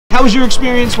how was your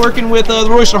experience working with the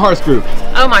Royster Hearth Group?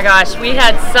 Oh my gosh, we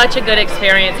had such a good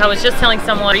experience. I was just telling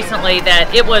someone recently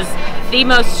that it was the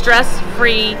most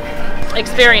stress-free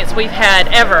experience we've had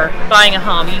ever buying a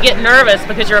home. You get nervous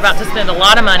because you're about to spend a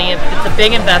lot of money. It's a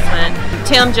big investment.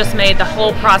 Tim just made the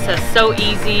whole process so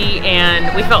easy,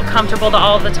 and we felt comfortable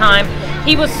all the time.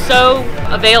 He was so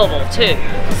available too.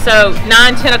 So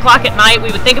 9, 10 o'clock at night,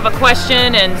 we would think of a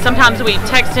question, and sometimes we'd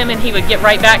text him and he would get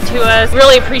right back to us.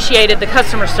 Really appreciated the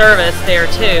customer service there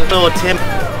too. So Tim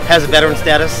has a veteran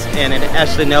status, and it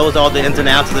actually knows all the ins and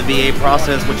outs of the VA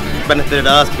process, which benefited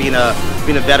us being a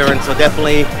veteran. So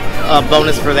definitely a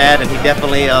bonus for that, and he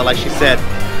definitely, like she said,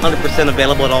 100%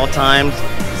 available at all times.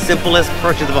 Simplest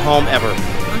purchase of a home ever.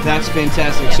 That's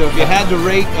fantastic. So if you had to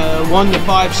rate 1 to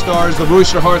 5 stars the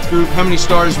Royster Hearth Group, how many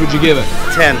stars would you give it?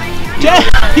 10. 10?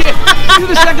 You're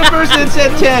the second person that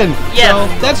said 10. Yes. So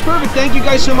that's perfect. Thank you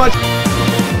guys so much.